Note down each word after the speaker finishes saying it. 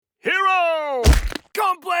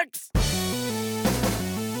works!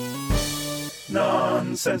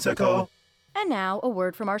 Nonsensical. And now, a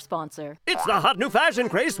word from our sponsor. It's the hot new fashion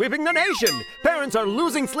craze sweeping the nation. Parents are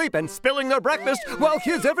losing sleep and spilling their breakfast, while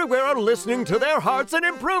kids everywhere are listening to their hearts and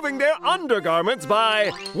improving their undergarments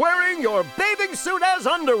by wearing your bathing suit as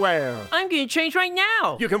underwear. I'm gonna change right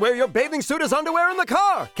now. You can wear your bathing suit as underwear in the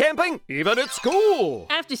car, camping, even at school.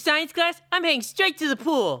 After science class, I'm heading straight to the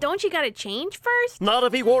pool. Don't you gotta change first? Not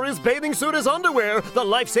if he wore his bathing suit as underwear, the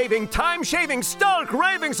life-saving, time-shaving,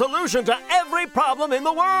 stark-raving solution to every problem in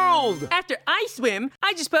the world. After I swim,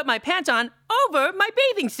 I just put my pants on over my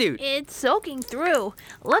bathing suit. It's soaking through.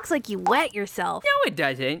 Looks like you wet yourself. No, it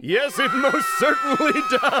doesn't. Yes, it most certainly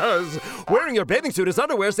does. Wearing your bathing suit as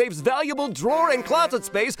underwear saves valuable drawer and closet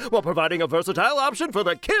space while providing a versatile option for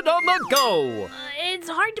the kid on the go. It's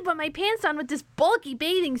hard to put my pants on with this bulky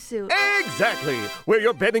bathing suit. Exactly. Wear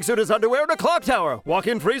your bathing suit as underwear at a clock tower,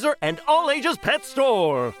 walk-in freezer, and all-ages pet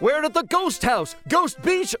store. Wear it at the Ghost House, Ghost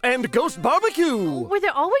Beach, and Ghost Barbecue. Were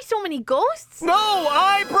there always so many ghosts? No,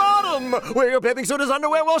 I brought them. Wear your bathing suit as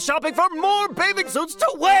underwear while shopping for more bathing suits to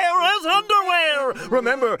wear as underwear.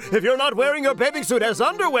 Remember, if you're not wearing your bathing suit as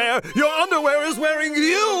underwear, your underwear is wearing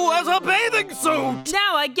you as a bathing suit.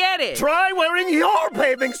 Now I get it. Try wearing your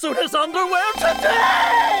bathing suit as underwear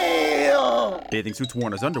today. Bathing suits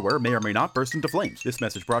worn as underwear may or may not burst into flames. This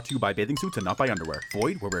message brought to you by bathing suits and not by underwear.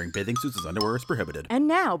 Void where wearing bathing suits as underwear is prohibited. And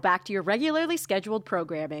now, back to your regularly scheduled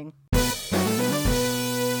programming.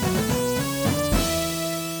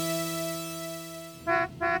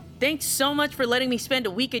 Thanks so much for letting me spend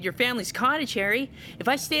a week at your family's cottage, Harry. If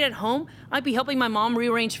I stayed at home, I'd be helping my mom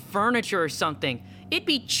rearrange furniture or something. It'd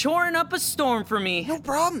be choring up a storm for me. No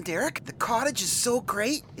problem, Derek. The cottage is so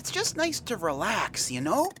great. It's just nice to relax, you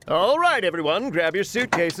know? All right, everyone, grab your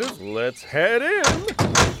suitcases. Let's head in.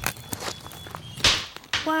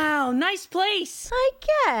 Wow, nice place. I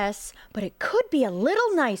guess, but it could be a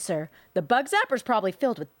little nicer. The bug zapper's probably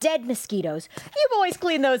filled with dead mosquitoes. You boys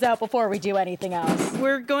clean those out before we do anything else.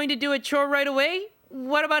 We're going to do a chore right away?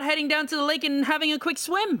 What about heading down to the lake and having a quick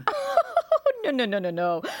swim?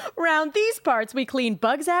 No. Round these parts, we clean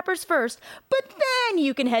bug zappers first, but then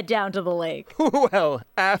you can head down to the lake. Well,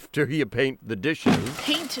 after you paint the dishes.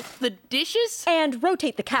 Paint the dishes? And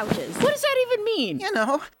rotate the couches. What does that even mean? You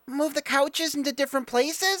know, move the couches into different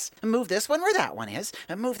places. Move this one where that one is.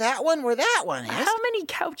 And move that one where that one is. How many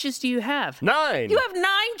couches do you have? 9. You have 9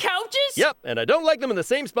 couches? Yep, and I don't like them in the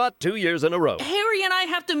same spot 2 years in a row. Harry and I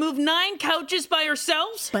have to move 9 couches by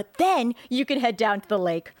ourselves? But then you can head down to the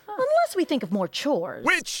lake. Unless we think of more chores.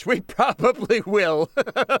 Which we probably will. We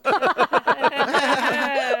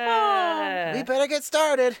better get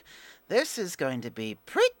started. This is going to be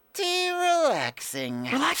pretty relaxing.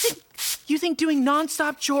 Relaxing? You think doing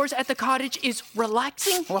non-stop chores at the cottage is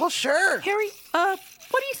relaxing? Well, sure. Harry, what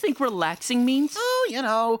do you think relaxing means? Oh, you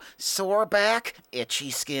know, sore back,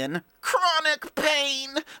 itchy skin, chronic pain.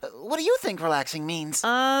 What do you think relaxing means?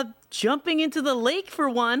 Jumping into the lake for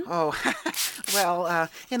one. Oh, well,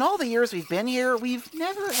 in all the years we've been here, we've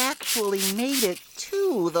never actually made it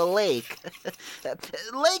to the lake.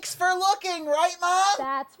 Lake's for looking, right, Mom?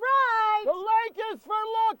 That's right. The lake is for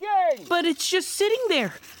looking! But it's just sitting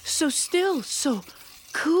there, so still, so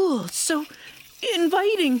cool, so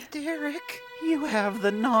inviting. Derek, you have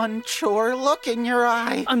the non-chore look in your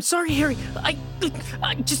eye. I'm sorry, Harry. I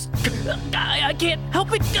can't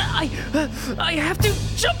help it. I have to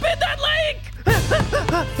jump in that lake.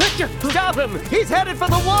 Stop him! He's headed for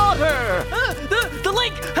the water! The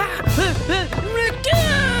lake.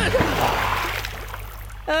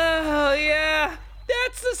 Oh yeah,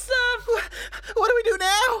 that's the stuff. What do we do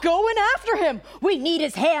now? Going after him. We need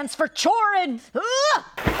his hands for choring. Oh,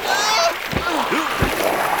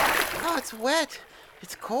 it's wet.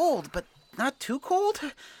 It's cold, but not too cold.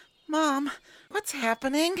 Mom, what's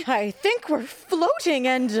happening? I think we're floating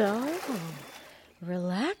and,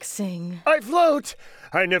 relaxing. I float!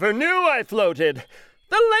 I never knew I floated.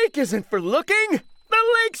 The lake isn't for looking. The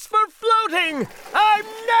lake's for floating. I'm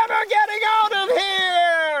never getting out of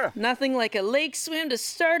here! Nothing like a lake swim to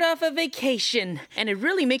start off a vacation. And it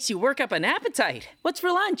really makes you work up an appetite. What's for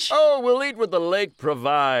lunch? Oh, we'll eat what the lake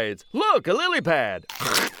provides. Look, a lily pad.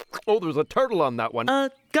 Oh, there's a turtle on that one.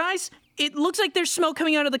 Guys, it looks like there's smoke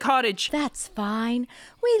coming out of the cottage. That's fine.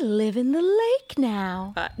 We live in the lake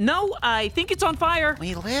now. No, I think it's on fire.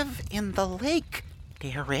 We live in the lake,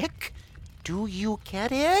 Derek. Do you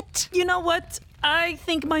get it? You know what? I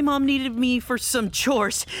think my mom needed me for some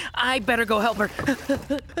chores. I better go help her. I'm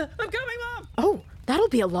coming, Mom! Oh, that'll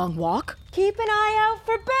be a long walk. Keep an eye out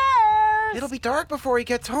for bears. It'll be dark before he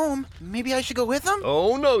gets home. Maybe I should go with him?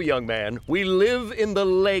 Oh, no, young man. We live in the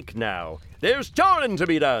lake now. There's chorin' to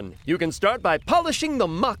be done. You can start by polishing the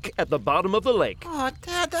muck at the bottom of the lake. Oh,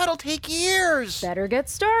 Dad, that'll take years. Better get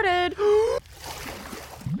started.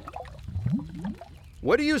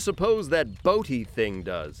 What do you suppose that boaty thing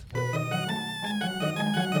does?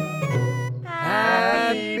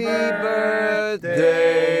 Happy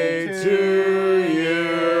birthday to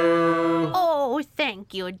you. Oh,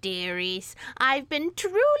 thank you, dearies. I've been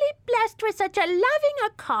truly blessed with such a loving,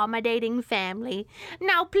 accommodating family.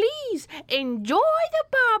 Now, please, enjoy the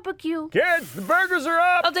barbecue. Kids, the burgers are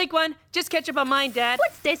up. I'll take one. Just ketchup on mine, Dad.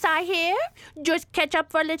 What's this I hear? Just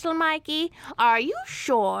ketchup for little Mikey? Are you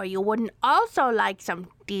sure you wouldn't also like some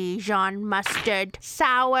Dijon mustard,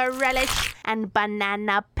 sour relish, and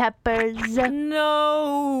banana peppers?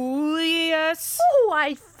 No, yes. Oh,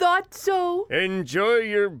 I thought so. Enjoy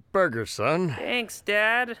your burger, son. Thanks,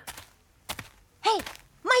 Dad. Hey,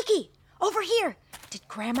 Mikey, over here. Did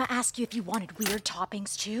Grandma ask you if you wanted weird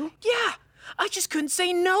toppings too? Yeah, I just couldn't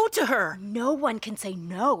say no to her. No one can say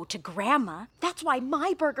no to Grandma. That's why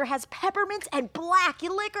my burger has peppermints and black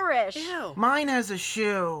licorice. Ew. Mine has a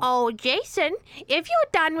shoe. Oh, Jason, if you're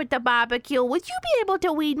done with the barbecue, would you be able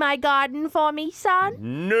to weed my garden for me, son?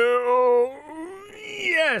 No.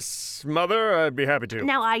 Yes, Mother, I'd be happy to.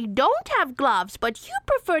 Now, I don't have gloves, but you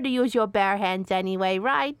prefer to use your bare hands anyway,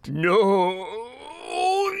 right? No.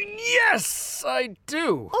 Oh, yes, I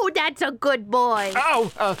do. Oh, that's a good boy. Ow!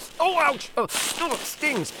 Ouch! Oh, it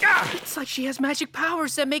stings. Ah! It's like she has magic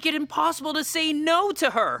powers that make it impossible to say no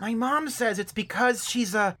to her. My mom says it's because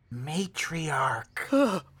she's a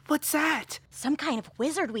matriarch. What's that? Some kind of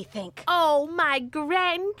wizard, we think. Oh, my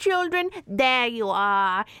grandchildren, there you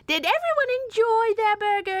are. Did everyone enjoy their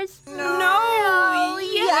burgers? No.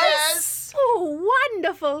 Yes. Oh,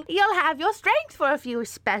 wonderful. You'll have your strength for a few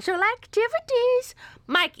special activities.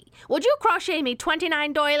 Mikey, would you crochet me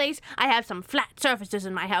 29 doilies? I have some flat surfaces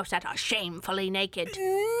in my house that are shamefully naked.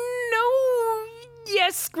 No.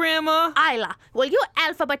 Yes, Grandma. Isla, will you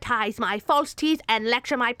alphabetize my false teeth and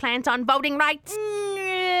lecture my plants on voting rights?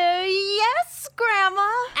 Yes, Grandma.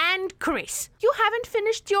 And Chris, you haven't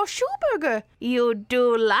finished your shoe burger. You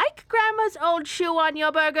do like Grandma's old shoe on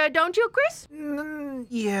your burger, don't you, Chris?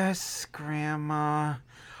 Yes, Grandma.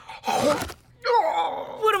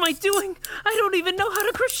 What am I doing? I don't even know how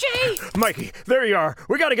to crochet. Mikey, there you are.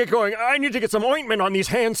 We gotta get going. I need to get some ointment on these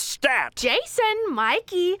hands stat. Jason,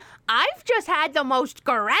 Mikey, I've just had the most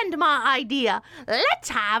grandma idea. Let's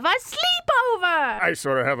have a sleepover. I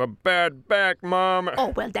sort of have a bad back, Mom.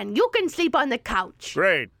 Oh, well, then you can sleep on the couch.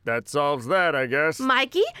 Great. That solves that, I guess.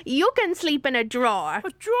 Mikey, you can sleep in a drawer.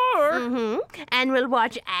 A drawer? And we'll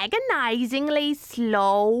watch agonizingly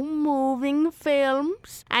slow-moving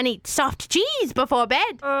films and eat soft cheese before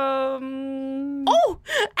bed. Oh, and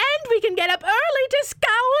we can get up early to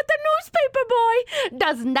scowl at the newspaper boy.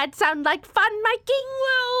 Doesn't that sound like fun, Mikey?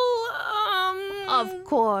 Of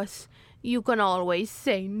course. You can always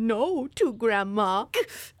say no to Grandma.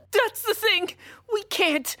 That's the thing. We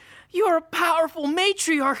can't. You're a powerful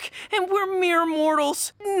matriarch, and we're mere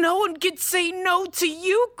mortals. No one can say no to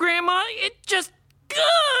you, Grandma. It just...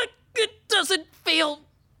 it doesn't feel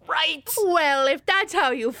right. Well, if that's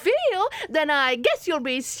how you feel, then I guess you'll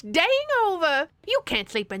be staying over. You can't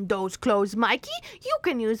sleep in those clothes, Mikey. You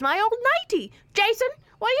can use my old nightie. Jason,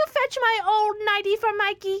 will you fetch my old nightie for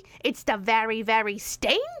Mikey? It's the very, very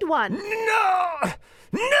stained one. No!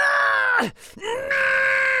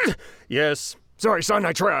 Yes. Sorry, son,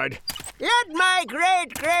 I tried. Let my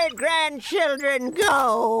great-great-grandchildren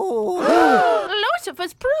go.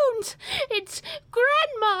 Lucifer's prunes. It's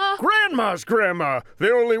Grandma. Grandma's grandma.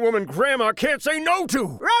 The only woman Grandma can't say no to.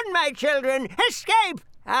 Run, my children. Escape.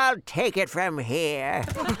 I'll take it from here.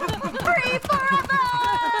 Free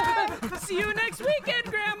forever! See you next weekend,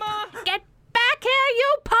 Grandma. Get back here,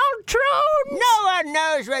 you poltroons. No one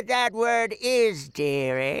knows what that word is,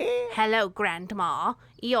 dearie. Hello, Grandma.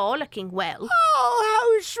 You're looking well. Oh,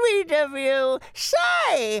 how sweet of you.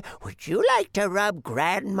 Say, would you like to rub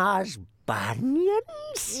Grandma's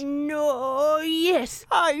bunions? No, yes.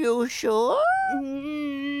 Are you sure?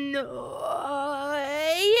 No,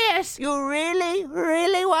 yes. You really,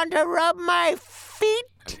 really want to rub my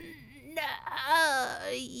feet?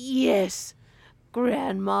 Yes,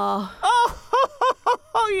 Grandma.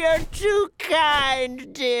 Oh, you're too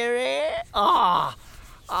kind, dearie.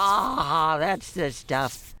 That's the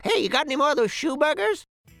stuff. Hey, you got any more of those shoe burgers?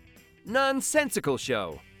 Nonsensical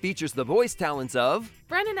show. Features the voice talents of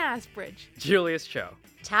Brennan Asbridge, Julius Cho,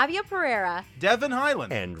 Tavia Pereira, Devin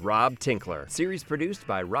Highland, and Rob Tinkler. Series produced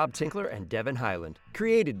by Rob Tinkler and Devin Highland.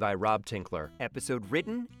 Created by Rob Tinkler. Episode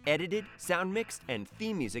written, edited, sound mixed, and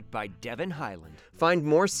theme music by Devin Highland. Find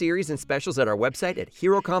more series and specials at our website at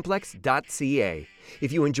herocomplex.ca.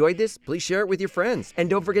 If you enjoyed this, please share it with your friends. And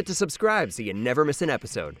don't forget to subscribe so you never miss an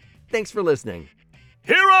episode. Thanks for listening.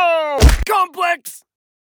 Hero Complex!